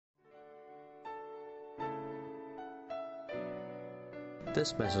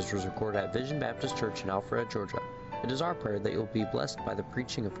This message was recorded at Vision Baptist Church in Alpharetta, Georgia. It is our prayer that you'll be blessed by the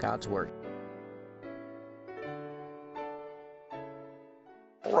preaching of God's Word.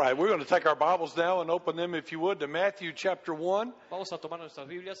 All right, we're going to take our Bibles now and open them, if you would, to Matthew chapter 1. Vamos a tomar nuestras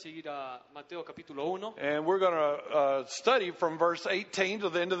Biblias y ir a Mateo capítulo 1. And we're going to study from verse 18 to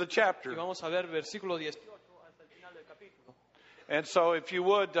the end of the Y chapter. vamos a ver versículo 18 hasta el final del capítulo. And so if you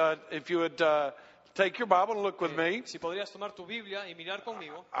would take your Bible and look with me, Si podrías tomar tu Biblia y mirar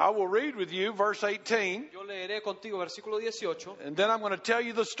conmigo, I will read with you verse 18, yo leeré contigo versículo 18 and then I'm going to tell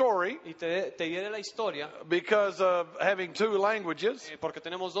you the story y te diré la historia because of having two languages, porque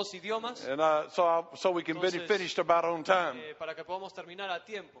tenemos dos idiomas and so we can be Entonces, finished about on time. para que podamos terminar a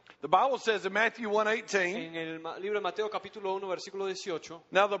tiempo. The Bible says in Matthew 1:18, En el libro de Mateo capítulo 1 versículo 18,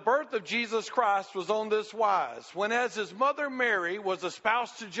 now the birth of Jesus Christ was on this wise. When as his mother Mary was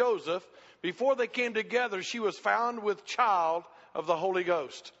espoused to Joseph, before they came together, she was found with child of the Holy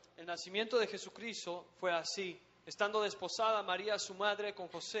Ghost. el nacimiento de Jesucristo fue así. Estando desposada María su madre con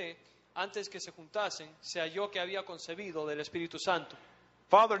José, antes que se juntasen, se halló que había concebido del Espíritu Santo.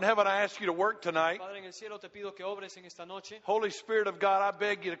 Father in heaven, I ask you to work tonight. Padre en el cielo, te pido que obres en esta noche. Holy Spirit of God, I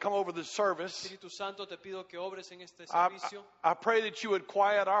beg you to come over this service. Espíritu Santo, te pido que obres en este I servicio. pray that you would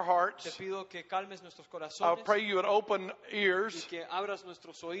quiet our Te hearts. pido que calmes nuestros I corazones pray you would open y ears. que abras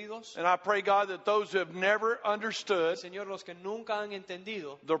nuestros oídos. And I pray, God, that those who have never understood Señor, los que nunca han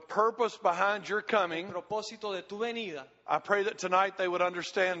entendido the purpose behind your el coming, propósito de tu venida, I pray that tonight they would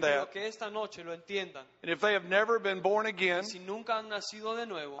understand pido that. que esta noche lo entiendan. And if they have never been born again, Si nunca han nacido de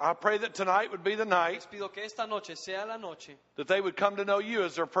nuevo, I pray that tonight would be the night les pido que esta noche sea la noche that they would come to know you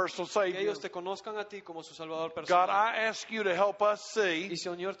as their personal que Savior. ellos te conozcan a ti como su Salvador God, personal. I ask you to help us see Y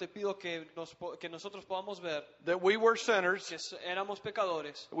Señor, te pido que nosotros podamos ver that we were sinners, que éramos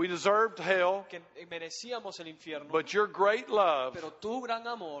pecadores, we deserved hell, que merecíamos el infierno, but your great love pero tu gran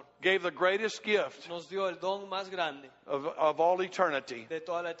amor gave the greatest gift nos dio el don más grande of all eternity. de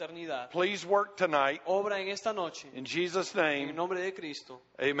toda la eternidad. Please work tonight. Obra en esta noche, In Jesus' en el name, nombre de Cristo.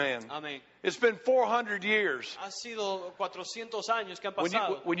 amen. Amén. It's been 400 years. Ha sido 400 años que han When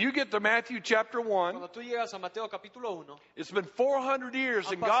pasado. you get to Matthew chapter 1, Cuando tú llegas a Mateo capítulo 1, it's been 400 years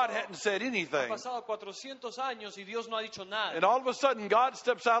and God hadn't said han anything. pasado 400 años y Dios no ha dicho nada. And all of a sudden, God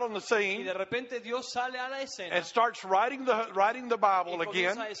steps out on the Y scene de repente Dios sale a la escena and starts writing the y Bible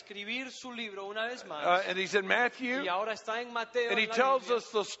again. comienza a escribir su libro una vez más. And he's in Matthew, Y ahora está en Mateo and he en la tells Biblia,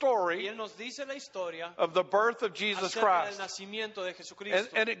 us the y story él nos dice la historia of the birth of Jesus acerca del Christ. nacimiento de Jesucristo.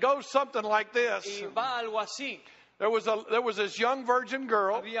 And it goes something like this. Y va algo así. There was this young virgin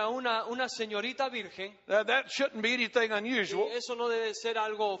girl. Había una señorita virgen. That shouldn't be anything Y unusual. eso no debe ser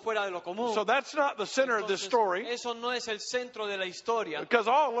algo fuera de lo común. So that's not the center of this Entonces, story. eso no es el centro de la historia. Because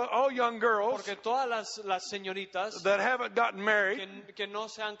all young girls Porque todas las señoritas that haven't gotten married que no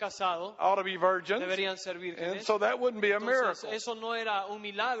se han casado ought to be virgins. deberían ser And vírgenes. so that wouldn't be a Entonces, miracle. eso no era un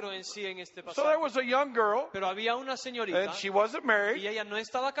milagro en sí en este So there pasaje. was a young girl, Pero había una señorita and she wasn't married. y ella no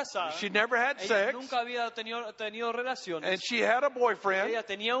estaba casada. She never had Ella sex. nunca había tenido relaciones. And she had a boyfriend. Ella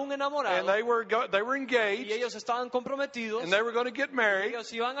tenía un And enamorado they were y engaged. ellos estaban comprometidos. And they were going to get married.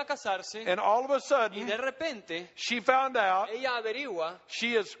 Ellos iban a casarse And all of a y sudden, de repente she found out ella averigua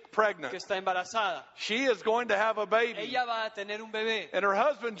she is que pregnant. está embarazada. She is going to have a baby. Ella va a tener un bebé. And her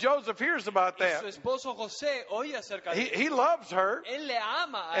husband Joseph hears about Y su that. esposo José oye acerca de He loves her. él le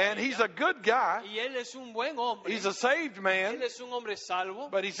ama a And ella, he's a good guy. y él es un buen hombre. He's a saved Él man. es un hombre salvo.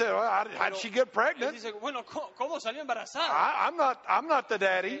 But he said, well, how'd she get Él pregnant? dice, bueno, ¿cómo salió embarazada? I'm not the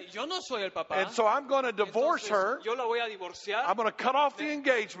daddy. Yo no soy el papá. And so I'm going to divorce Entonces, her. yo la voy a divorciar. I'm going to cut off the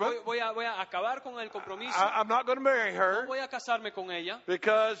engagement. Voy a acabar con el compromiso. I'm not going to marry No her voy a casarme con ella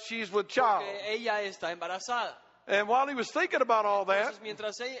because she's with child. porque ella está embarazada. And while he was thinking about all that, Entonces,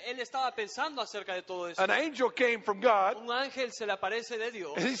 mientras él estaba pensando acerca de todo eso, an angel came from God un ángel se le aparece de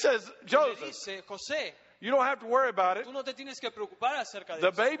Dios and he says, y le Joseph, dice, José, you don't have to worry about it. tú no te tienes que preocupar acerca de The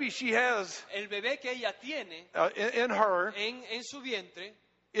eso. baby she has El bebé que ella tiene in her en su vientre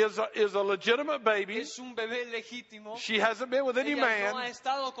is a legitimate baby. es un bebé legítimo. She hasn't been with any Ella no ha man,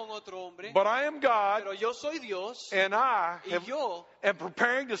 estado con otro hombre, but I am God, pero yo soy Dios and I y yo am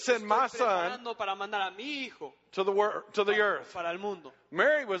preparing to send my estoy son preparando para mandar a mi hijo to the earth. para el mundo.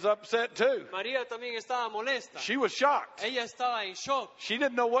 Mary was upset too. María también estaba molesta. She was shocked. Ella estaba en shock. She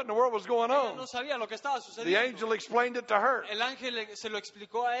didn't know what in the world was going Ella no on. sabía lo que estaba The sucediendo. angel explained it to her. El ángel se lo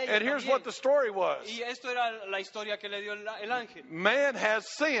explicó a ella And here's también. what the story was. Y esto era la historia que le dio el ángel. Man has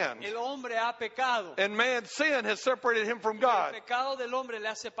sinned, El hombre ha pecado. and man's sin has separated him from El God. pecado del hombre le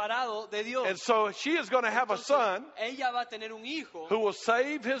ha separado de Dios. And so she is going to have a Entonces, son ella va a tener un hijo who will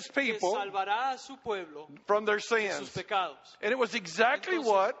save his que people salvará a su pueblo from their de sus sins. pecados. And it was exactly exactly Entonces,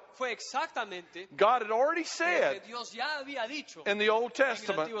 what fue exactamente God had already lo que said Dios ya había dicho in the Old en el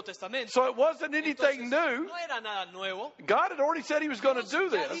Testament. Antiguo Testamento. So it wasn't anything Entonces, new. no era nada nuevo. God had already said he was going to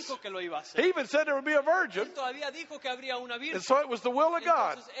Dios do ya this. dijo que lo iba a He hacer. even said there would be a virgin. Él todavía dijo que habría una And virgen. so it was the will of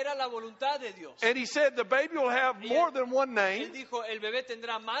God. Entonces era la voluntad de Dios. And he said the baby will have more than one Él name, dijo, el bebé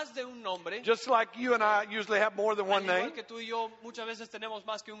tendrá más de un nombre. just like you and I usually have more than one Al name. igual que tú y yo muchas veces tenemos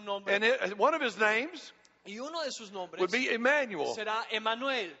más que un nombre. And one of his names Y uno de sus nombres would be Emmanuel. será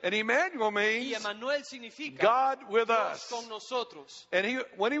Emmanuel. And Emmanuel Y means Emmanuel significa God with Dios us. con nosotros. And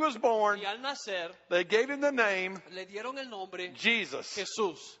when he was born, Y al nacer they gave him the name le dieron el nombre Jesus.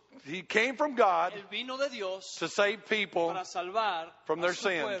 Jesús. He came from God Él vino de Dios to save people. para salvar from their a su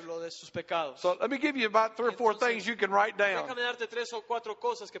sins. pueblo de sus pecados. So let me give you about 3 or 4 things you can write down. Déjame darte 3 o 4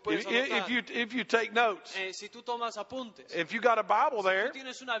 cosas que puedes anotar. If you take notes, Si tú tomas apuntes, if you got a Bible tú there,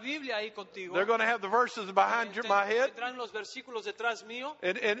 tienes una Biblia ahí contigo. they're going to have the verses behind my head Tendrán los versículos detrás mío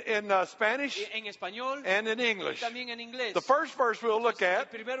in Spanish en español and in y English. también en inglés. The first verse we'll look El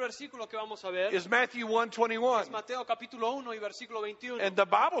at primer versículo que vamos a ver is Matthew es 1:21. Mateo capítulo 1 y versículo 21. And the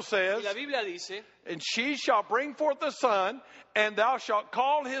Bible Y says, la Biblia dice, "And she shall bring forth a son, and thou shalt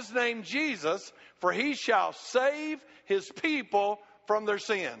call his name Jesus, for he shall save his people from their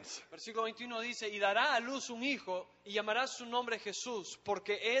sins." versículo 21 dice, y dará a luz un hijo y llamará su nombre Jesús,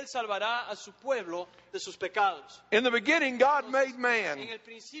 porque él salvará a su pueblo de sus pecados. In the beginning, God made En man, el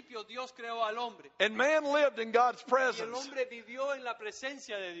principio Dios creó al hombre and man lived in God's y el presence. hombre vivió en la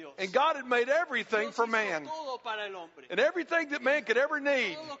presencia de Dios. And God had made everything Dios for hizo man. todo para el hombre. And everything that man could ever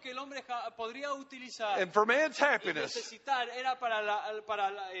need, Todo lo que el hombre podría utilizar and for man's y happiness. necesitar era para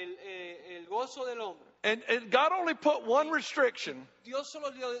el gozo del hombre. And God only put one restriction. Dios solo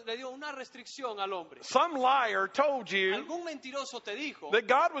le dio una restricción al hombre. Some liar told you Algún mentiroso te dijo that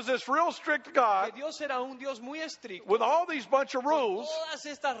God was this real strict que God Dios era un Dios muy estricto with all these bunch of con rules, todas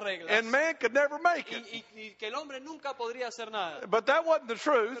estas reglas and man could never make it. y que el hombre nunca podría hacer nada. But that wasn't the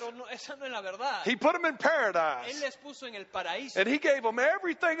truth. Pero no, esa no es la verdad. He put them in Él paradise, les puso en el paraíso and he gave them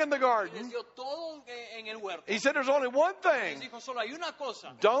everything in the y les garden. dio todo en el huerto. He said, "There's only one Les thing: dijo solo hay una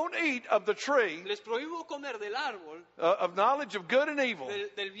cosa. don't eat of the tree Les prohíbo comer del árbol of knowledge of good and evil."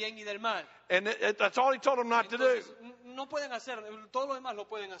 del bien y del mal. And that's all he told them not to do. Entonces, no pueden hacer, todo lo demás lo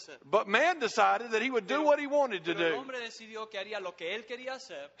pueden hacer. But man decided that he would do what he wanted to Pero el do. hombre decidió que haría lo que él quería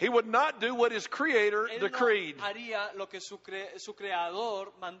hacer. He would not do what his creator Él decreed. no haría lo que su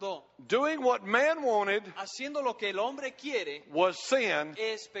creador mandó. Doing what man wanted Haciendo lo que el hombre quiere was sin,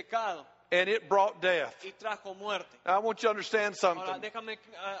 es pecado and it brought death. y trajo muerte. I want you to understand Ahora, something. déjame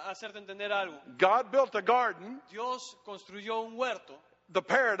hacerte entender algo. God built a garden, Dios construyó un huerto, the el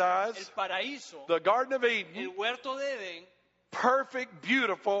paradise, paraíso, the Garden of el Eden, huerto de Edén, perfect,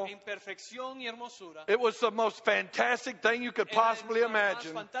 beautiful. en perfección y hermosura. It was the most fantastic thing you could Era possibly lo más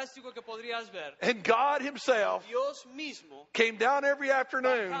imagine. fantástico que podrías ver. And God himself Dios mismo came down every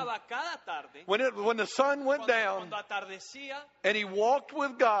afternoon bajaba cada tarde when the sun went down, cuando atardecía and he walked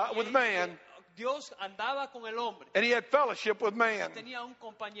with God, with man, Dios andaba con el hombre. and he had fellowship with man. Tenía un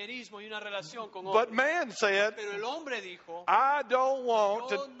compañerismo y una relación con But hombre. man said, Pero el hombre dijo, I don't want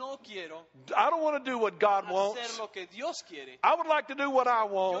yo to, no quiero I don't want to do what God hacer wants. lo que Dios quiere. I would like to do what I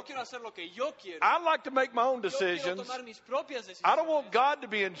Yo want. quiero hacer lo que yo quiero. I like to make my own Yo quiero decisions. tomar mis propias decisiones. I don't want God to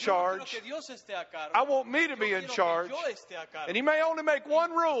be in Yo no quiero charge. que Dios esté a cargo. I want me to Yo be in quiero que charge. yo esté a cargo. And he may only make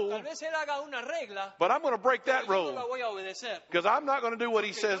one rule, Tal vez él haga una regla, but I'm going to break pero that yo no la rule voy a obedecer. because I'm not going to do what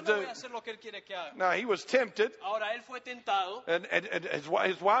he Porque says yo no do. voy a hacer lo que él quiere que haga. Now, he was tempted, Ahora él fue tentado and his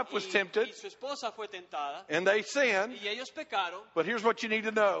wife was tempted, y su esposa fue tentada and they sinned. y ellos pecaron. But here's what you need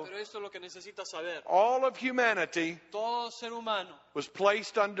to know. Pero esto es lo que necesitas saber. All of humanity Todo ser humano was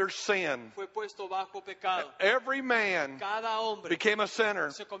placed under sin. fue puesto bajo pecado. Every man Cada hombre became a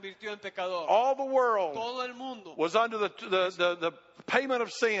sinner. se convirtió en pecador. All the world Todo el mundo was under the payment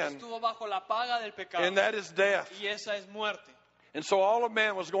of sin, estuvo bajo la paga del pecado. and that is death. Y esa es muerte. And so all of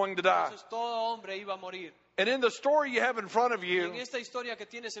man was going to die. Entonces todo hombre iba a morir. And in the story you have in front of Y you, en esta historia que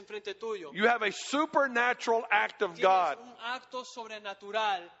tienes enfrente tuyo, you have a supernatural act of tienes God. un acto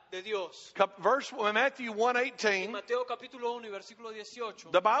sobrenatural de Dios. Matthew En 1:18, Mateo capítulo 1 y versículo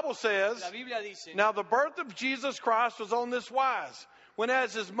 18, the Bible says, la Biblia dice, "Now the birth of Jesus Christ was on this wise. When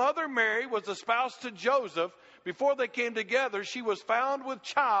as his mother Mary was espoused to Joseph, before they came together, she was found with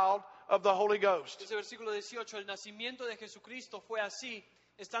child of the Holy Ghost." ese versículo 18, el nacimiento de Jesucristo fue así,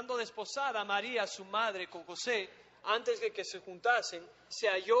 estando desposada María, su madre, con José, antes de que se juntasen, se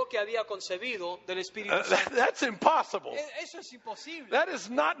halló que había concebido del Espíritu Santo. That's impossible. Eso es imposible. That is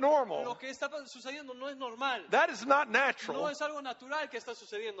not normal. Lo que está sucediendo no es normal. That is not No natural. es algo natural que está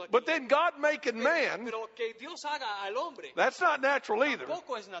sucediendo aquí. But then God making man, Pero que Dios haga al hombre that's not natural either.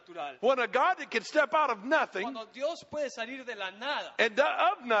 tampoco es natural. When a God that can step out of nothing Cuando Dios puede salir de la nada and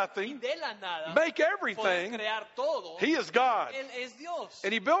of y nothing de la nada make poder everything, crear todo, He is God. Él es Dios.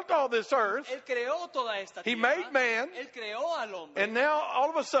 And He built all this earth, Él creó toda esta He tierra. made man, Él creó al hombre. and now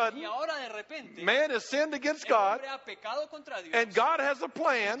all of a Y sudden, ahora de repente man has sinned against el God, hombre ha pecado contra Dios. and God has a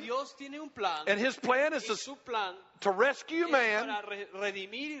plan, Dios tiene un plan. and His plan is Y su plan to rescue es man para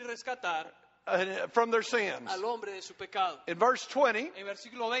redimir y rescatar from their sins. al hombre de su pecado. In verse 20, En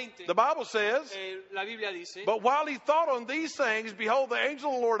versículo 20, the Bible says, la Biblia dice, but while he thought on these things, behold, the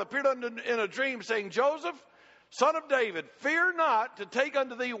angel of the Lord appeared unto him in a dream, saying, Joseph, son of David, fear not to take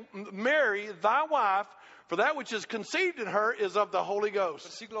unto thee Mary, thy wife, for that which is conceived in her is of the Holy Ghost.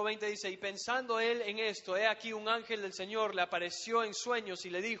 versículo 20 dice, y pensando él en esto, he aquí un ángel del Señor le apareció en sueños y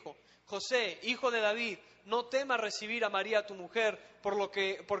le dijo, José, hijo de David, no temas recibir a María tu mujer,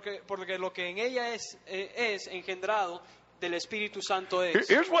 porque lo que en ella es engendrado del Espíritu Santo es.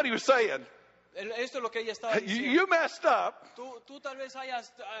 Here's what he was saying. Esto es lo que ella estaba diciendo. You messed up. Tú tal vez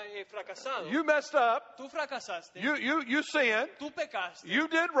hayas fracasado. You messed up. Tú fracasaste. You sinned. Tú pecaste. You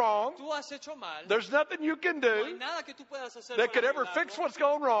did wrong. Tú has hecho mal. There's nothing you can No hay do nada que tú puedas hacer that could para ever arreglarlo fix what's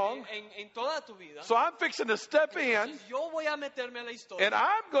going wrong. en toda tu vida. So I'm fixing to step in, Entonces, yo voy a meterme a la historia. and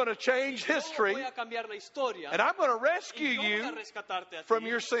I'm going to change Yo history, voy a cambiar la historia. and I'm going to Y rescue yo voy a you rescatarte a from ti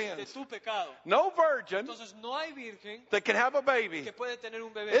your de sins. tu pecado. No virgin Entonces no hay virgen that can have a baby. que puede tener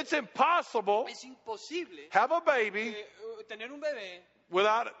un bebé. It's impossible Es imposible have a baby tener un bebé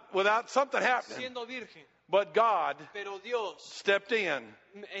without something happening. siendo virgen. But God Pero Dios stepped in,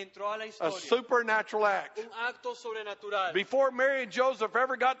 entró a la a historia. supernatural act. Un acto sobrenatural. Before Mary and Joseph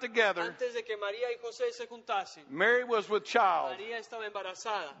ever got together, Antes de que María y José se juntasen, Mary was with child María estaba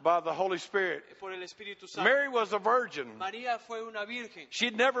embarazada by the Holy Spirit. por el Espíritu Santo. Mary was a virgin. María fue una virgen.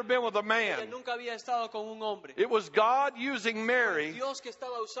 She'd never been with a Ella man. nunca había estado con un hombre. It was God using Mary Dios que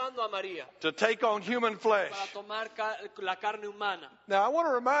estaba usando a María to take on human flesh. para tomar la carne humana. Now, I want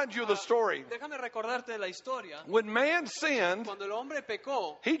to remind you of the story. Déjame recordarte de la historia. When man sinned, Cuando el hombre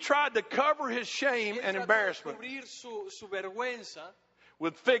pecó, he tried to cover his shame él and trató de embarrassment cubrir su vergüenza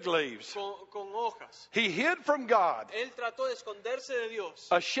with fig leaves. con hojas. He hid from God, Él trató de esconderse de Dios,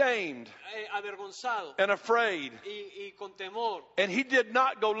 ashamed avergonzado and afraid, y con temor. and he did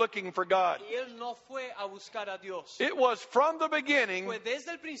not go looking for God. Y él no fue a buscar a Dios. It was from the beginning Fue desde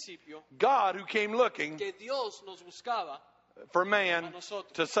el principio God who came looking que Dios nos buscaba for a man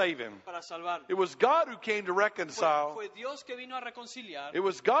nosotros to save him. para salvarnos. It was God who came to reconcile. Fue Dios que vino a reconciliar. It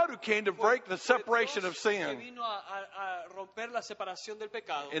was God who came to break the Fue separation Dios of sin. que vino a romper la separación del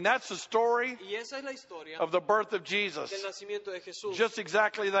pecado. And that's the story Y esa es la historia of the birth of Jesus. del nacimiento de Jesús. Just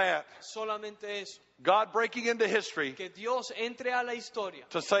exactly that. Solamente eso. God breaking into history Que Dios entre a la historia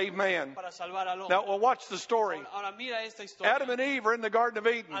to save man. para salvar al hombre. Now, well, watch the story. Ahora mira esta historia. Adam and Eve are in the Garden of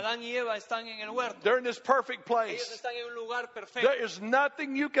Eden. Adán y Eva están en el huerto. They're in this perfect Ellos place. están en un lugar perfecto. There is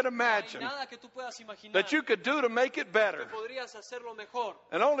nothing you can No hay imagine nada que tú puedas imaginar that you could do to make it better. que podrías hacerlo mejor.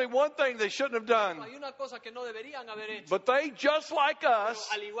 And only one thing they shouldn't have done. Hay una cosa que no deberían haber hecho. But they, just like Pero us,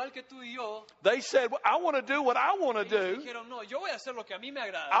 al igual que tú y yo, they said, well, I want to do what I want to ellos do. dijeron, no, yo voy a hacer lo que a mí me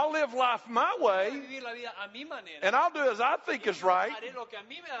agrada. I'll live life my Voy a way, vivir la vida a mi manera. and I'll do as I think is right. Haré lo que a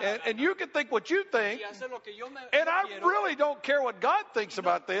mí me da la And gana you can think what you think. y hacer lo que yo me And I quiero. really don't care what God thinks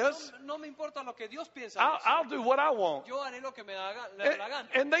about this. No me importa lo que Dios piensa. de I'll eso. do what I want. Yo haré lo que me da la gana.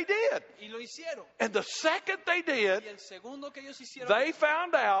 And they did. Y lo hicieron. And the second they did, Y el segundo que ellos hicieron, they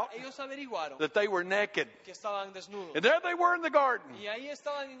found out ellos averiguaron that they were naked. que estaban desnudos. And there they were in the garden. Y ahí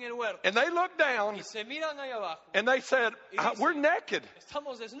estaban en el huerto. And they looked down Y se miran ahí abajo. and they said, we're naked.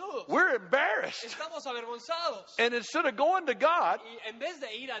 Estamos desnudos. We're embarrassed. Estamos avergonzados. And instead of going to God Y en vez de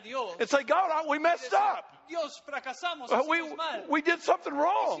ir a Dios, and say, God, we messed decir, up. Dios, fracasamos, We, hicimos mal. we did something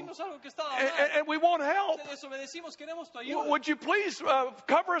wrong. Hicimos algo que estaba And, mal. and we want help. Te desobedecimos, queremos tu ayuda. Would you please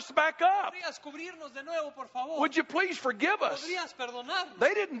cover us back up? ¿Podrías cubrirnos de nuevo, por favor? Would you please forgive us? ¿Podrías perdonarnos?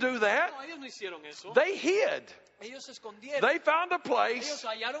 They didn't do that. No, ellos no hicieron eso. They hid. Ellos se escondieron. They found a Ellos place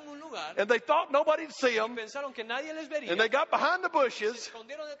hallaron un lugar. and they thought nobody'd see them. Pensaron que nadie les vería. And they got behind the Se bushes.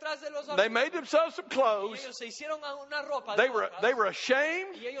 escondieron detrás de los They árboles. made themselves some Y clothes. ellos se hicieron una ropa They de were, hojas. they were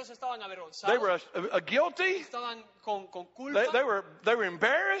ashamed. Y ellos estaban avergonzados. They were guilty. Estaban con culpa. They were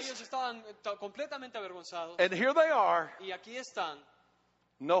embarrassed. Ellos estaban completamente avergonzados. And here they are, Y aquí están,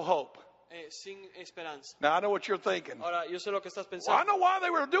 no hope. sin esperanza. Now, I know what you're thinking. Ahora, yo sé lo que estás Well, I pensando, know why they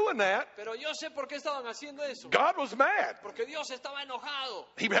were doing that. pero yo sé por qué estaban haciendo eso. God was mad. Porque Dios estaba enojado.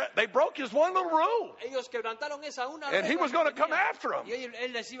 They broke his one little rule. Ellos quebrantaron esa una And he regla was que going to tenían, come after 'em. y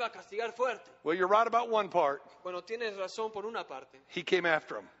él les iba a castigar fuerte. Well, you're right about one part. Bueno, tienes razón por una parte. He came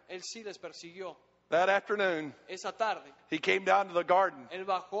after them. Él sí les persiguió. That afternoon, Esa tarde, he came down to the garden él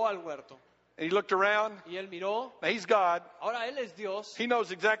bajó al huerto and he looked around. y él miró. Now, he's God. Ahora él es Dios. He knows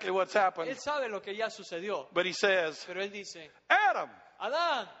exactly what's happened. Él sabe lo que ya sucedió. But he says, Pero él dice, Adam,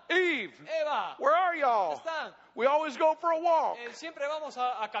 Adán, Eve, Eva, where are y'all? ¿están? We always go for a walk. Siempre vamos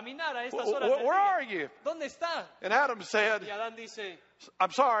a caminar a estas Where horas del día. are you? ¿Dónde está? And Adam said, Y Adán dice,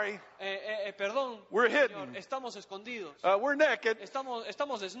 I'm sorry, perdón, We're Señor, hidden. estamos escondidos. we're naked,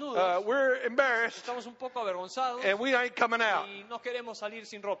 Estamos desnudos. we're embarrassed, Estamos un poco avergonzados. and we ain't coming out. Y no queremos salir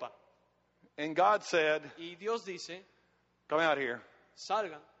sin ropa. And God said, Y Dios dice, come out here.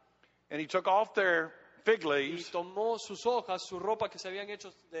 salgan. And he took off their fig Y leaves, tomó sus hojas, su ropa que se habían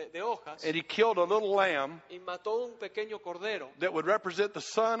hecho de hojas, and he killed a little lamb y mató un pequeño cordero. that would represent the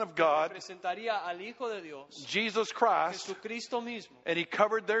Son of God, Representaría al Hijo de Dios, Jesus Christ, Jesucristo mismo. and he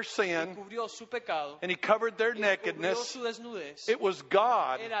covered their Y sin, cubrió su pecado. and he covered their Y cubrió nakedness. su desnudez. It was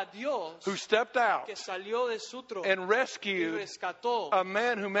God Era Dios who stepped out que salió de su trono and y rescued rescató a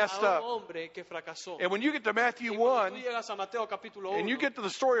man who messed a un up. hombre que fracasó. And when you get to Matthew Y cuando 1, tú llegas a Mateo capítulo 1, and you get to the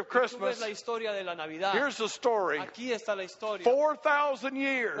story of tú ves Christmas, la historia de la Navidad. here's the story. Aquí está la historia. 4,000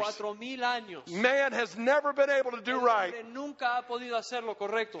 years, 4,000 años. man has never been able to do El right. hombre nunca ha podido hacer lo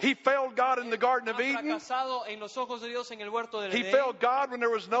correcto. He failed God in the Garden Ha of Eden. fracasado en los ojos de Dios en el huerto del He Edén. failed God when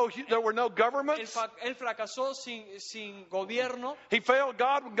there were no governments. Él fracasó sin gobierno. He failed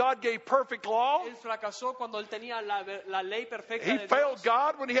God when God gave perfect law. Él fracasó cuando él tenía la ley perfecta He de failed Dios.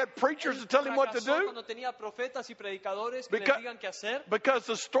 God when he had preachers Él to tell him what to fracasó do. cuando tenía profetas y predicadores que le Because, digan qué hacer. because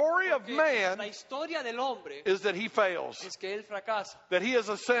the story of Porque la man historia del hombre is that he fails, es que él fracasa. that he is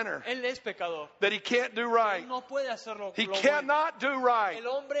a sinner, Él es pecador. that he can't do right. Él no puede hacerlo. He lo bueno. cannot do right. El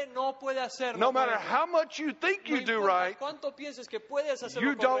hombre no puede hacerlo. No matter bueno. how much you think No you do importa right, cuánto pienses que puedes hacer you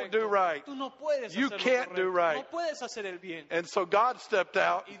lo don't correcto, do right. tú no puedes You hacer lo can't correcto. do right. No puedes hacer el bien. and so God stepped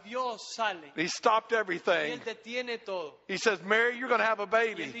out. Y Dios sale. He stopped Y everything. Él detiene todo. He says, Mary, you're going to have a Y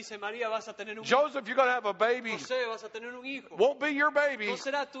Él baby. dice, María, vas a tener un hijo. Joseph, you're going to have a baby. José, vas a tener un hijo. Won't be your baby, No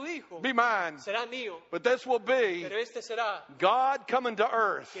será tu hijo. be mine. Será mío. But this will be Pero este será God coming to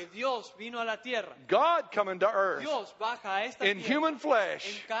earth. que Dios vino a la tierra. God coming to earth Dios baja a esta in tierra human en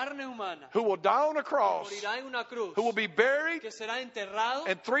flesh, carne humana. who will die on a cross, Morirá en una cruz. who will be buried, Que será enterrado.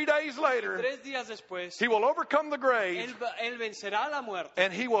 and 3 days later, 3 días después, he will overcome the grave, él vencerá la muerte.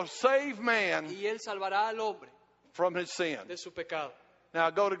 and he will save man Y Él salvará al hombre from his sin. de su pecado. Now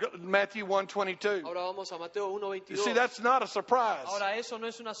go to Matthew 1:22. Ahora vamos a Mateo You 1:22. see, that's not a surprise. Ahora eso no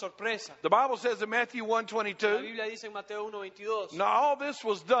es una sorpresa. The Bible says in Matthew La 1:22, Biblia dice en Mateo 1:22. now all this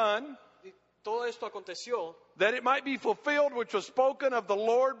was done Y todo esto aconteció that it might be fulfilled which was spoken of the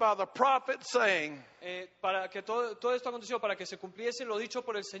Lord by the prophet, saying, para que todo esto aconteció para que se cumpliese lo dicho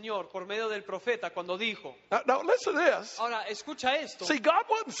por el Señor por medio del profeta cuando dijo. now listen to this. Ahora escucha esto. See, God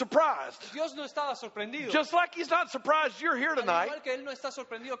wasn't surprised. Dios no estaba sorprendido. Just like he's not surprised you're here Al tonight. igual que él no está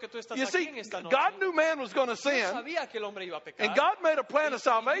sorprendido que tú estás You aquí see, en esta noche. God knew man was going to Dios sin, sabía que el hombre iba a pecar. and God made a plan of Y Dios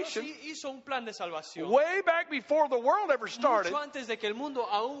salvation hizo un plan de salvación. way back before the world ever started. Mucho antes de que el mundo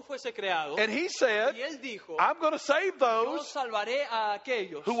aún fuese creado. And he said, Y él dijo, I'm going to save yo those salvaré a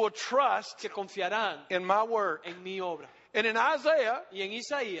aquellos who will trust que confiarán in my work. en mi obra. And in Isaiah, Y en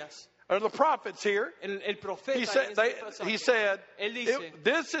Isaías, or the prophets here, el profeta, he en said, este pasaje, he said él dice,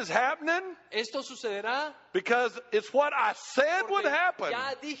 this is happening esto sucederá because it's what I said would porque happen.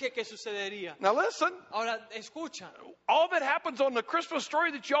 ya dije que sucedería. Now listen, Ahora escucha, all that happens on the Christmas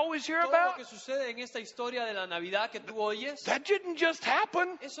story that you always hear todo lo about, que sucede en esta historia de la Navidad que tú oyes, that didn't just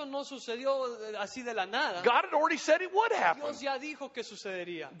happen. eso no sucedió así de la nada. God had already said it would happen. Dios ya dijo que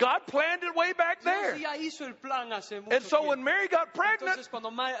sucedería. God planned it way back there. Dios ya hizo el plan hace mucho And so tiempo. when Mary got pregnant, Entonces cuando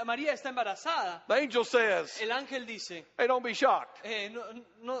María está embarazada, the angel says, el ángel dice, hey, don't be shocked.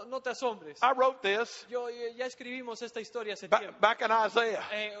 no te asombres. I wrote this Ya escribimos esta historia hace tiempo. back in Isaiah.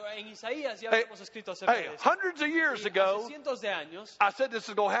 En Isaías ya Hey, habíamos escrito acerca Hey, de eso. hundreds of years Y ago, hace cientos de años, I said this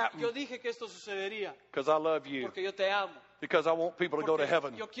is going to happen yo dije que esto sucedería because I love you, porque yo te amo. because I want people to go to Porque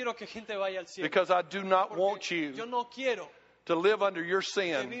heaven, yo quiero que gente vaya al cielo. because I do not Porque want you yo no quiero to live under your que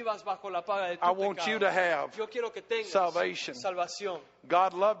sin. vivas bajo la paga de tu I want pecado. you to have Yo quiero que tengas salvation. salvación.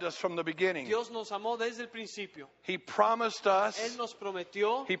 God loved us from the beginning. Dios nos amó desde el principio. He promised us, Él nos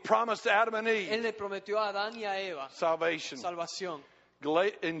prometió, He promised Adam and Él Eve le prometió a Adán y a Eva salvation. salvación.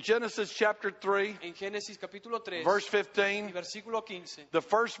 In Genesis chapter 3, En Génesis capítulo 3 verse y 15, versículo 15, the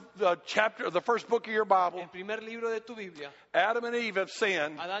first chapter, the first book of your Bible, el primer libro de tu Biblia, Adam and Eve have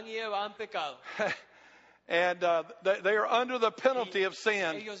sinned, Adán y Eva han pecado. and they are under the penalty of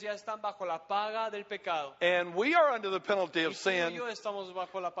sin. Ellos ya están bajo la paga del pecado. And we are under the penalty Y of tú y sin. yo estamos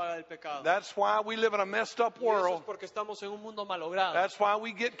bajo la paga del pecado. That's why we live in a messed up Y eso es world. porque estamos en un mundo malogrado. That's why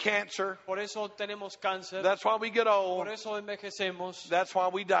we get cancer. Por eso tenemos cáncer. That's why we get old. Por eso envejecemos. That's why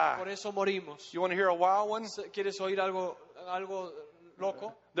we die. Por eso morimos. You want to hear a wild one? ¿Quieres oír algo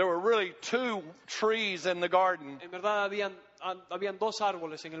loco? There were really 2 trees in the garden En verdad habían dos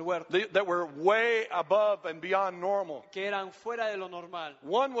árboles en el huerto that were way above and beyond normal. que eran fuera de lo normal.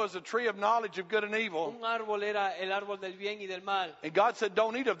 One was a tree of knowledge of good and evil. Un árbol era el árbol del bien y del mal. And God said,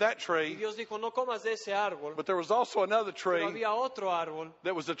 don't eat of that Y tree. Dios dijo, no comas de ese árbol. But there was also another Pero tree había otro árbol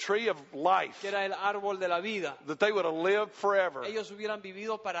that was a tree of life, que era el árbol de la vida. that they would have lived forever. Ellos hubieran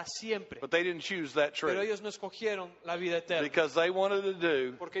vivido para siempre. But they didn't choose that Pero tree ellos no escogieron la vida eterna. because they wanted to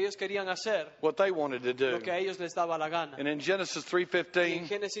do Porque ellos querían hacer what they wanted to do. lo que a ellos les daba la gana. And in Genesis Y en 3:15,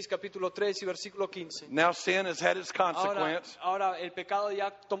 Génesis capítulo 3 y versículo 15. now sin has had its consequence. Ahora el pecado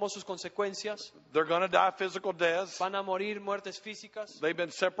ya tomó sus consecuencias. They're going to die physical deaths. Van a morir muertes físicas. They've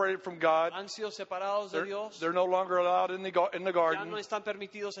been separated from God. Han sido separados de Dios. They're no longer allowed in the Ya no garden. están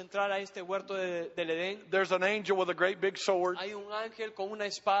permitidos entrar a este huerto del Edén. There's an angel with a great big sword Hay un ángel con una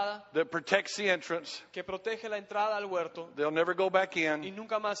espada that protects the entrance. que protege la entrada al huerto They'll never go back y in.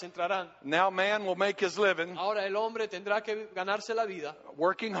 nunca más entrarán. Now man will make his living Ahora el hombre tendrá que ganarse la vida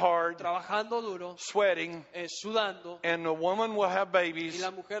working hard, trabajando duro, sweating, sudando, and the woman will have y babies,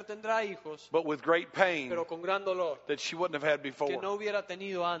 la mujer tendrá hijos, but with great pain pero con gran dolor that she wouldn't have had que before. no hubiera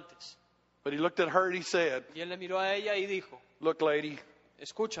tenido antes. But he looked at her and he said, Y él le miró a ella y dijo, look, lady,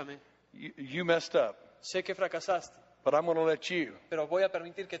 escúchame, you messed up, sé que fracasaste, but I'm going to let you pero voy a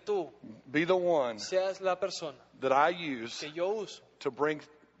permitir que tú be the one seas la persona that I use que yo uso to bring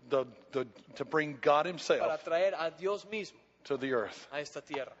to bring God para himself traer a Dios mismo to the earth. a esta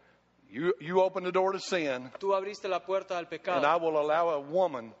tierra. You open the door to sin, Tú abriste la puerta al and I pecado, will allow a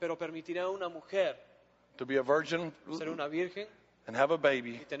woman pero permitiré a una mujer to be a virgin ser una virgen and have a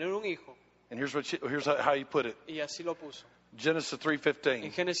baby. y tener un hijo. And here's how he put it. Y así lo puso. Genesis En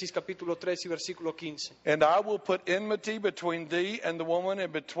 3:15. Génesis capítulo 3 y versículo 15. And I will put enmity between thee and the woman,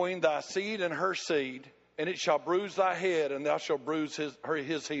 and between thy seed and her seed, and it shall bruise thy head, and thou shalt bruise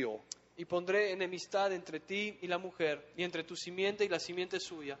his heel. Y pondré enemistad entre ti y la mujer, y entre tu simiente y la simiente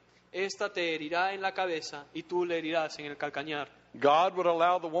suya. Esta te herirá en la cabeza, y tú le herirás en el calcañar. God would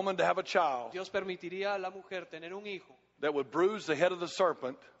allow the woman to have a child Dios permitiría a la mujer tener un hijo that would bruise the head of the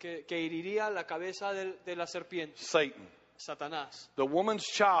serpent, que heriría la cabeza de la serpiente, Satan. Satanás. The woman's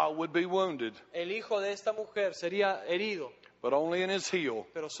child would be wounded, El hijo de esta mujer sería herido, but only in his heel,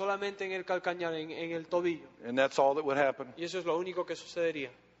 pero solamente en el calcañar, en el tobillo. and that's all that would happen. Y eso es lo único que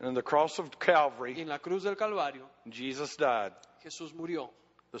sucedería. And on the cross of Y Calvary, en la cruz del Calvario, Jesus died, Jesús murió.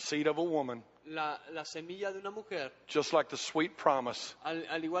 the seed of a woman, La semilla de una mujer, just like the sweet promise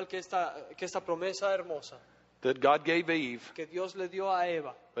al igual que esta promesa hermosa that God gave Eve, que Dios le dio a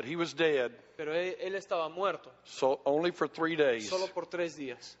Eva, but he was dead, pero él estaba muerto so only for 3 days, solo por 3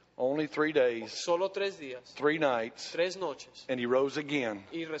 días, only 3 days, solo 3 días, 3 nights, 3 noches, and he rose again.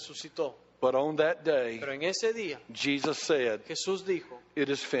 y resucitó. But on that day, Pero en ese día Jesus said, Jesús dijo, it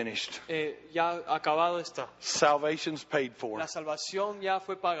is finished. ya acabado está. Salvation's paid for. La salvación ya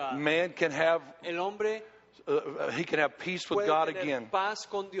fue pagada. Man can have, El hombre he can have peace with puede God tener again. paz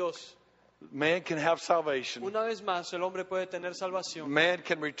con Dios. Man can have salvation. Una vez más, el hombre puede tener salvación. Man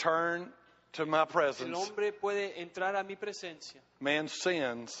can return to my El presence. hombre puede entrar a mi presencia. Man's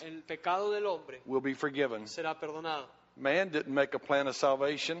sins El pecado del hombre will be forgiven. será perdonado. Man didn't make a plan of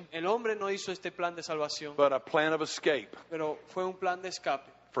salvation, El hombre no hizo este plan de salvación, but a plan of escape pero fue un plan de escape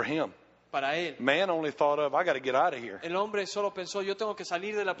for him. para él. Man only thought of, I got to get out of here. El hombre solo pensó, yo tengo que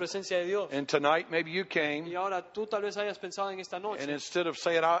salir de la presencia de Dios. And tonight, maybe you Y came, ahora tú tal vez hayas pensado en esta noche, and instead of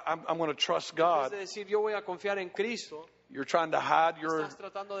saying, I'm going to trust en vez God, de decir yo voy a confiar en Cristo, you're trying to hide estás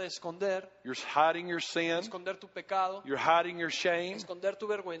tratando de you're hiding your sin, esconder tu pecado, you're hiding your shame, esconder tu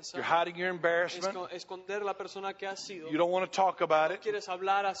vergüenza, you're hiding your embarrassment. esconder la persona que has sido. You don't want to talk about it. Quieres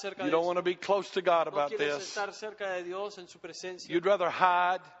hablar acerca You de don't eso. want to be close to God No about quieres this. estar cerca de Dios en su presencia. You'd rather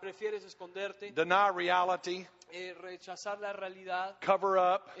hide, Prefieres esconderte, deny reality, rechazar la realidad, cover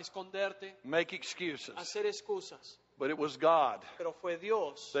up, esconderte, make excuses. hacer excusas. But it was God pero fue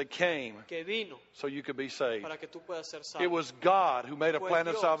Dios that came que vino so you could be saved. para que tú puedas ser It salvo. was God who made a Fue plan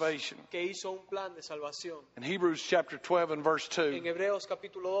of Dios salvation. que hizo un plan de salvación. In Hebrews chapter 12 and verse En 2, Hebreos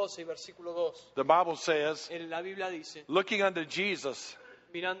capítulo 12 y versículo 2, the Bible says, la Biblia dice, looking unto Jesus,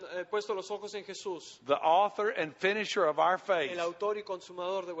 mirando, puesto los ojos en Jesús, the author and finisher of our faith, el autor y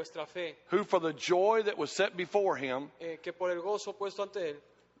consumador de vuestra fe, who for the joy that was set before him que por el gozo puesto ante él,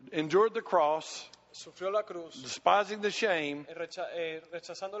 endured the cross, sufrió la cruz, despising the shame,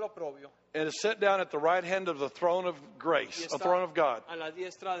 rechazando el oprobio, and is set down at the right hand of the throne of y grace, the está throne of God. a la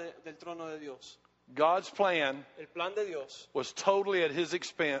diestra del trono de Dios. God's plan El plan de Dios was totally at his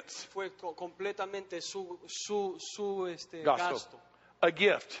expense. fue completamente su Gospel. gasto. A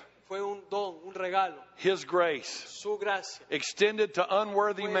gift, Fue un don, un regalo. his grace, Su gracia extended to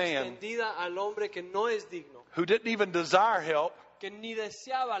unworthy fue man extendida al hombre que no es digno, who didn't even desire help que ni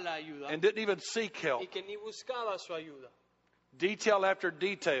deseaba la ayuda and didn't even seek help. y que ni buscaba su ayuda. Detail after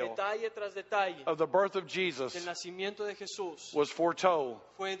detail Detalle tras detalle of the birth of Jesus del nacimiento de Jesús was foretold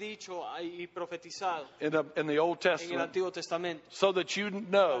fue dicho y profetizado in the Old en el Testament Antiguo Testamento. so that you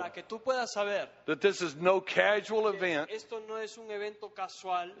know Para que tú puedas saber that this is no casual que event. esto no es un evento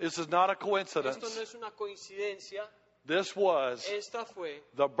casual, This is not a esto coincidence. no es una coincidencia, This was esta fue,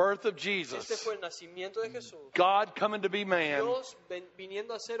 the birth of este Jesus. fue el nacimiento de Jesús. God coming to be man Dios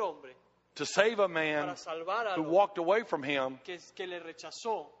viniendo a ser hombre to save a para man salvar a who los walked away from him, que le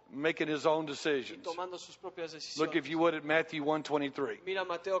rechazó making his own y decisions. tomando sus propias Look, if decisiones. you would, at Matthew 1:23. Mira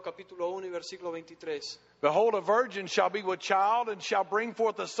Mateo capítulo 1 y versículo 23. Behold, a virgin shall be with child and shall bring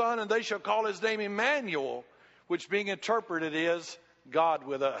forth a son, and they shall call his name Emmanuel, which being interpreted is God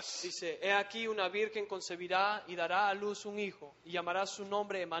with us. Dice, he aquí una virgen concebirá y dará a luz un hijo y llamará su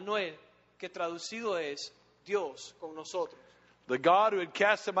nombre Emmanuel, que traducido es Dios con nosotros. The God who had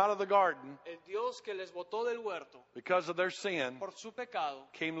cast them out of the garden El Dios que les botó del huerto because of their sin por su pecado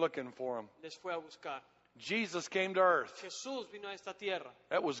came looking for them. les fue a buscar. Jesus came to earth. Jesús vino a esta tierra.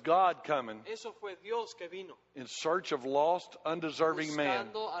 That was God coming Eso fue Dios que vino in search of lost, undeserving man.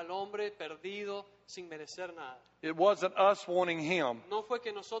 buscando al hombre perdido sin merecer nada. It wasn't us wanting him, No fue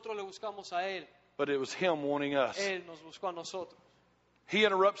que nosotros le buscamos a él, but it was him wanting us. él nos buscó a nosotros. He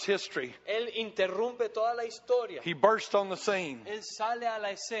interrupts history. Él interrumpe toda la historia. He bursts on the scene. Él sale a la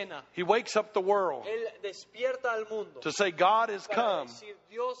escena. He wakes up the world Él despierta al mundo to say God has para come decir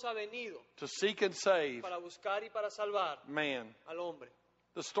Dios ha venido to seek and save para buscar y para salvar man. al hombre.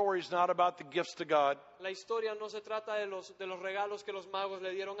 The story's not about the gifts to God. La historia no se trata de los regalos que los magos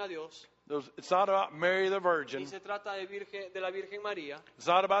le dieron a Dios, It's not about Mary the Virgin. ni se trata de la Virgen María, It's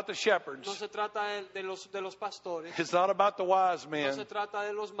not about the no shepherds. se trata de los pastores, It's not about the wise no se men. trata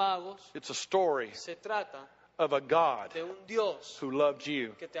de los magos, It's a story se trata of a God de un Dios who loved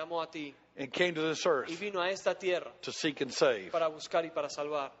you que te amó a ti and came to this y earth vino a esta tierra to seek and save. para buscar y para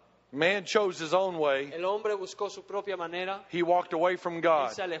salvar. Man chose his own way. El hombre buscó su propia manera, He walked away from él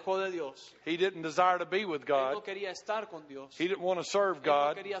God. se alejó de Dios, He didn't desire to be with él God. no quería estar con Dios, He didn't want to serve él no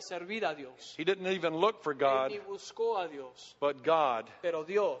God. quería servir a Dios, He didn't even look for él God, ni buscó a Dios, but God pero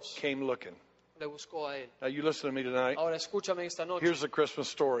Dios came looking. le buscó a él. Now you listen to me tonight. Ahora escúchame esta noche. Here's the Christmas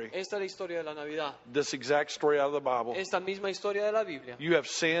story. Esta es la historia de la Navidad. This exact story out of the Bible. Esta misma historia de la Biblia. You have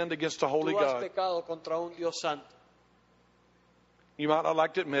sinned against a holy Tú has God. pecado contra un Dios santo. You might not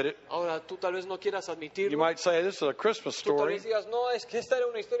like to admit it. Ahora tú tal vez no quieras You admitirlo. might say this is a Christmas Tú tal story. vez digas, no, es que esta era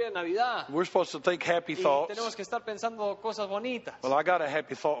una historia de Navidad. We're supposed to think happy Y thoughts. tenemos que estar pensando cosas bonitas. Well, I got a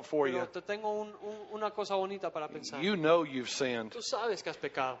happy thought for Pero you. te tengo una cosa bonita para pensar. You know you've sinned. Tú sabes que has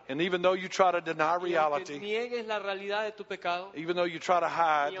pecado. And even though you try to deny Y aunque reality, niegues la realidad de tu pecado, even though you try to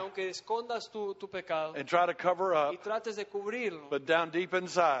hide y aunque escondas tu pecado, and try to cover up, y trates de cubrirlo but down deep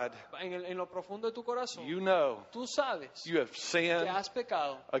inside, en lo profundo de tu corazón, you know tú sabes you have que sinned has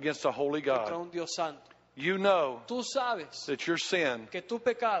pecado against a holy contra God. un Dios santo. You know Tú sabes that your sin que tu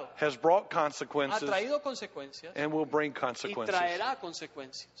pecado has brought ha consequences traído consecuencias and will bring y consequences. traerá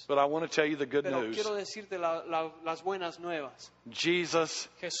consecuencias. But I want to tell you the good Pero news. quiero decirte las buenas nuevas. Jesus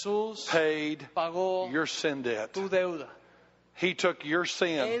Jesús paid pagó your sin debt. tu deuda. He took your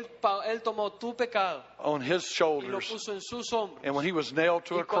sin Él tomó tu pecado on his y lo shoulders. puso en sus hombros. And when he was nailed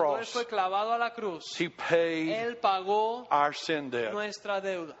to Y a cuando Él cross, fue clavado a la cruz, he paid Él pagó our sin debt. nuestra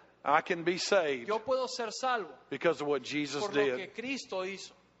deuda. I can be saved Yo puedo ser salvo because of what Jesus por lo que did. Cristo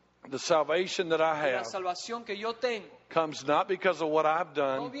hizo. The salvation that I la have salvación que yo tengo comes not because of what I've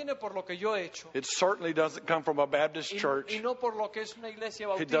no done. viene por lo que yo he hecho It certainly doesn't come from a Baptist y church. no por lo que es una iglesia It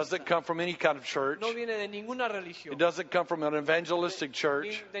bautista. doesn't come from any kind of church. No viene de ninguna religión. It doesn't come from an evangelistic Ni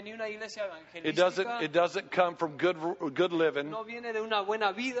church. de ni una iglesia It evangelística. doesn't come from good living. No viene de una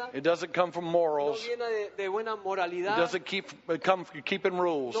buena vida. It doesn't come from No morals. viene de buena It moralidad. doesn't come from keeping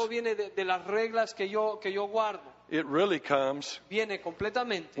rules. No viene de las reglas que yo guardo. It really comes Viene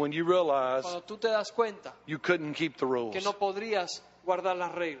completamente when you realize cuando tú te das cuenta you couldn't keep the rules. que no podrías guardar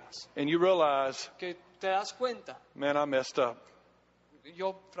las reglas. And you realize, Que te das cuenta, man, I messed up.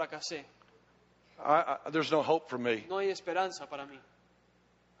 yo fracasé. There's no hope for me. No hay esperanza para mí.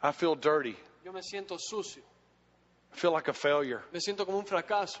 I feel dirty. Yo me siento sucio. I feel like a failure. Me siento como un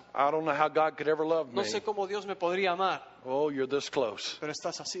fracaso. I don't know how God could ever love No me. sé cómo Dios me podría amar. Oh, you're this close. Pero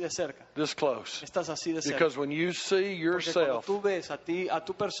estás así de cerca. This close. Estás así de cerca. Because when you see Porque cuando yourself tú ves a ti, a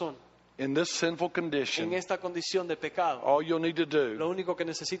tu persona, in this sinful en condition, esta condición de pecado, all you'll need to do lo único que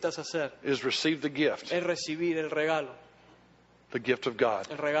necesitas hacer is receive the gift, es recibir el regalo of God.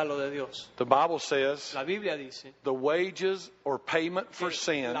 de Dios. The Bible says La Biblia dice the wages or payment for que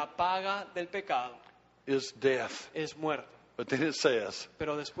sin la paga del pecado is death. es muerte. But then it says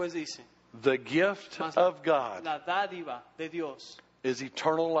Pero después dice, the gift Mas of God la dádiva de Dios is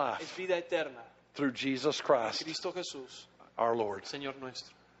eternal es life vida eterna. through Jesus Christ, Cristo Jesús, our Lord. Señor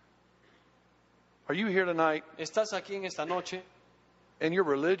nuestro. Are you here tonight Estás aquí en esta noche and you're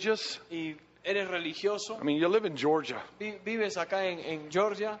religious? y eres religioso, I mean, you live in Georgia. vives acá en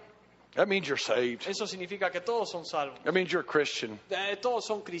Georgia, That means you're saved. eso significa que todos son salvos. That means you're a Christian. Todos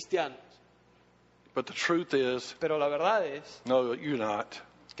son cristianos. But the truth is, Pero la verdad es no, you're not.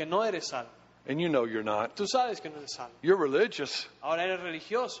 que no eres salvo. And you know you're not. Tú sabes que no eres salvo. You're religious. Ahora eres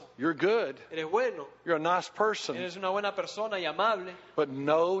religioso, You're good. eres bueno, You're a nice person. eres una buena persona y amable, But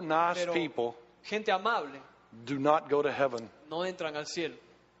no nice pero people gente amable do not go to heaven. no entran al cielo.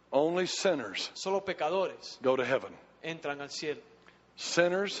 Only sinners Solo pecadores go to heaven. entran al cielo.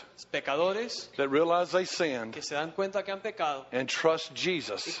 Sinners Pecadores that realize they sinned que se dan cuenta que han pecado and trust y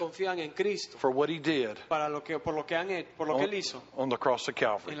Jesus confían en Cristo for what he did por lo que él hizo on the cross of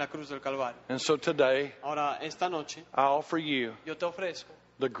Calvary. en la cruz del Calvario. And so today, Ahora esta noche I offer you yo te ofrezco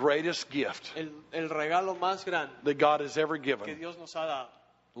the greatest gift el regalo más grande that God has ever que given. Dios nos ha dado,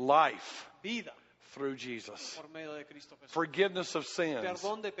 Life vida through Jesus. por medio de Cristo Jesús. Forgiveness of sins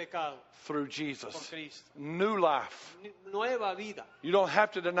Perdón de pecado through por Jesus. Cristo. New life. Nueva vida. You don't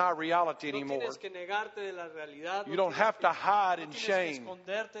have to deny reality No anymore. tienes que negarte de la realidad. You No don't tienes have to hide no in tienes que shame.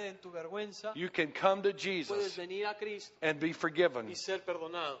 esconderte en tu vergüenza. You can come to Puedes Jesus venir a Cristo and be forgiven y ser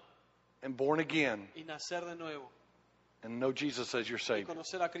perdonado and born again y nacer de nuevo and know Jesus as your y Savior.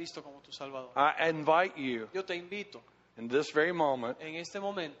 conocer a Cristo como tu Salvador. I invite you Yo te invito in this very moment en este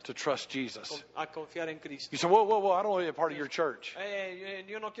momento to trust Jesus. a confiar en Cristo. You say, whoa, I don't want to be a part of your church.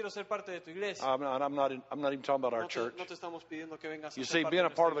 Yo no quiero ser parte de tu iglesia. I'm not even talking about our No church. te estamos pidiendo que vengas You a see, ser parte being de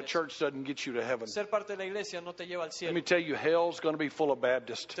a part of nuestra a iglesia. church doesn't get you to heaven. Ser parte de la iglesia no te lleva al Let cielo. me tell you, hell's going to be full of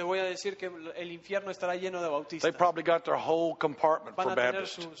Baptists. Te voy a decir que el infierno estará lleno de They bautistas. probably got their whole compartment Van for a tener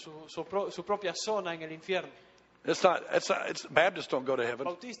Baptists. su propia zona en el infierno. It's Baptists don't go to heaven.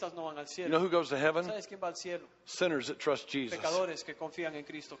 Bautistas no van al You know cielo. who goes to heaven? ¿Sabes quién va al cielo? Sinners that trust Jesus. Pecadores que confían en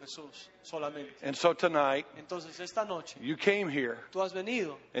Cristo Jesús solamente. And so tonight, Entonces esta noche you came here tú has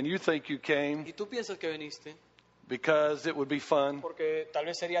venido and you think you came y tú piensas que viniste because it would be fun. porque tal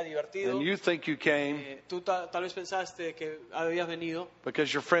vez sería divertido. And you think you came Tú tal vez pensaste que habías venido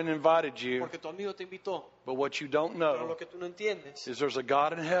because your friend invited you. porque tu amigo te invitó. But what you don't Pero know lo que tú no entiendes is there's a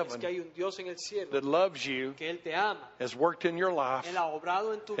God in es heaven que hay un Dios en el cielo that loves you, que Él te ama. has worked in your life, Él ha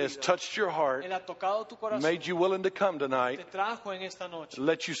obrado en tu has vida. touched your heart, Él ha tocado tu corazón. made you willing to come Te tonight, trajo en esta noche.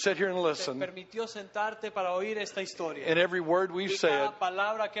 let you sit here and Te listen. permitió sentarte para oír esta historia. And every word we've Y said cada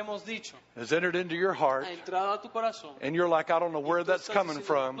palabra que hemos dicho has entered into your heart. ha entrado a tu corazón. And you're like, I don't know where Y tú that's estás coming diciendo,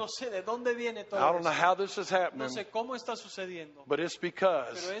 from. No sé de dónde viene todo I don't know esto. how this is No happening. sé cómo está sucediendo. But it's Pero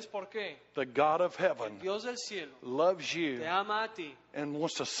because es porque the God of el heaven Dios del cielo loves you te ama a ti and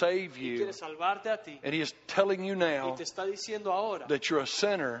wants to save y you. quiere salvarte a ti. And He is telling you Y now te está diciendo ahora that you're a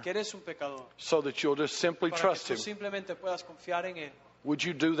sinner que eres un pecador. so that you'll just simply Para trust que Him. tú simplemente puedas confiar en Él. Would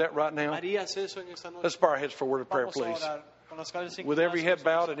you do that right now? ¿Harías eso en esta noche? Let's bow our heads for a word of prayer, Vamos a please. orar con las cabezas With every inclinadas, head los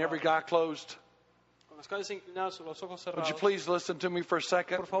ojos bowed and every cerrados. eye closed, Con las cabezas inclinadas, los ojos would you cerrados. please listen to me for a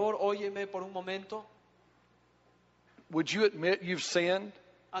second? Por favor, óyeme por un momento. Would you admit you've sinned?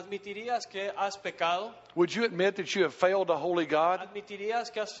 ¿Admitirías que has pecado? Would you admit that you have failed a holy God?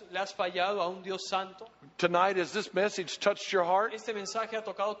 ¿Admitirías que le has fallado a un Dios santo? Tonight, has this message touched your heart? ¿Este mensaje ha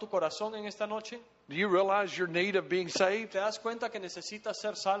tocado tu corazón en esta noche? Do you realize your need of being saved? ¿Te das cuenta que necesitas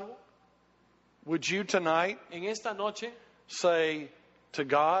ser salvo? Would you tonight En esta noche, say to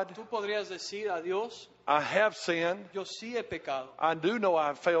God, tú podrías decir a Dios, I have sinned. yo sí he pecado, I do know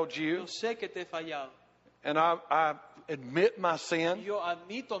I've failed yo you. sé que te he fallado, And I admit my y sin. yo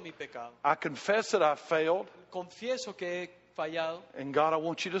admito mi pecado, I confess that I failed. confieso que he fallado, And God, I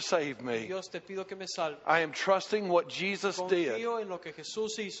want you to save me. Dios te pido que me salve. I am trusting what Jesus did Confío en lo que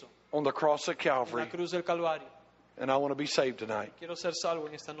Jesús hizo on the cross of en la Calvary. cruz del Calvario. And I want to be saved tonight. Quiero ser salvo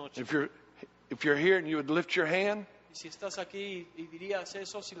en esta noche. If you're here and you would lift your hand, Y si estás aquí y dirías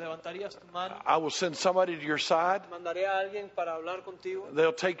eso, si levantarías tu mano, I will send somebody to your side. mandaré a alguien para hablar contigo.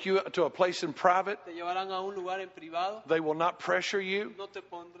 They'll take you to a place in private. Te llevarán a un lugar en privado. They will not pressure you. No te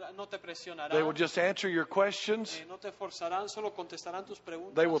presionarán. They will just answer your questions. No te forzarán, solo contestarán tus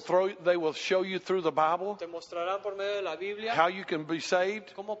preguntas. They will show you through the Bible Te mostrarán por medio de la Biblia how you can be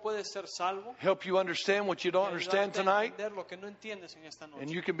saved, cómo puedes ser salvo. help you understand what you don't Y understand ayudarte a tonight, entender lo que no entiendes en esta and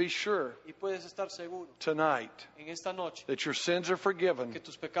noche. you can be sure Y puedes estar seguro tonight en esta noche that your sins are forgiven, que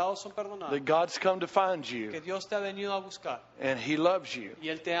tus pecados son perdonados, that God's come to find que you, Dios te ha venido a buscar and He loves you. y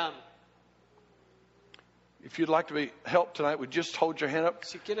Él te ama. If you'd like to be helped tonight, would just hold your hand up.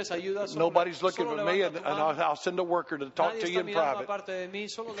 Si quieres ayuda, solo, Nobody's looking solo at me, and levanta tu mano. I'll send a worker to talk Nadie to está you in mirando private. aparte de mí,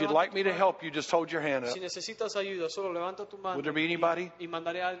 solo If you'd levanta like tu me to mano. help you, just hold your hand up. Si necesitas ayuda, solo levanta tu mano. Would there be anybody? Y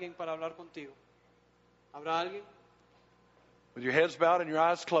mandaré a alguien para hablar contigo. ¿Habrá alguien? With your heads bowed and your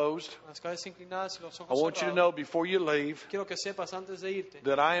eyes closed, Las cabezas inclinadas y los I ojos want you to cerrados. know before you leave Quiero que sepas antes de irte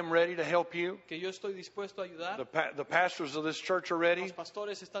that I am ready to help you. que yo estoy dispuesto a ayudar. The pastors of this church are ready. Los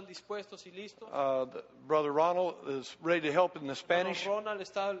pastores están dispuestos y listos. Brother Ronald is ready to help in the Spanish, Ronald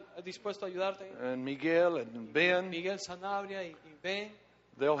está dispuesto a ayudarte. and Miguel and Ben, Miguel Sanabria y Ben,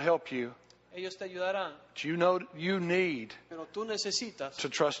 they'll help you. ellos te ayudarán. But you know you need Pero tú necesitas to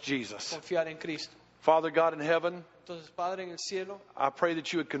trust Jesus. confiar en Cristo. Father God in heaven, Entonces, Padre en el cielo, I pray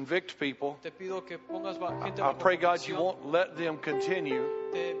that you would convict people. te pido que pongas gente I bajo pray, God, you convicción. won't let them continue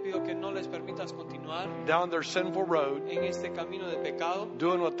Te pido que no les permitas continuar down their sinful road, en este camino de pecado,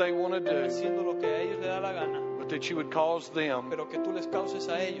 doing what they want to do, haciendo lo que a ellos les da la gana, but that you would cause them pero que tú les causes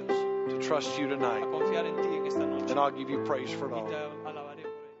a ellos to trust you a tonight. confiar en ti en esta noche. And I'll give you praise for it Y all. te alabaré por ello.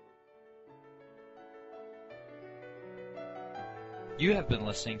 You have been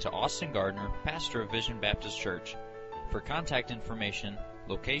listening to Austin Gardner, pastor of Vision Baptist Church. For contact information,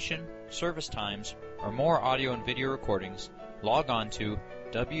 location, service times, or more audio and video recordings, log on to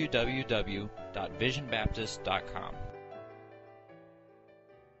www.visionbaptist.com.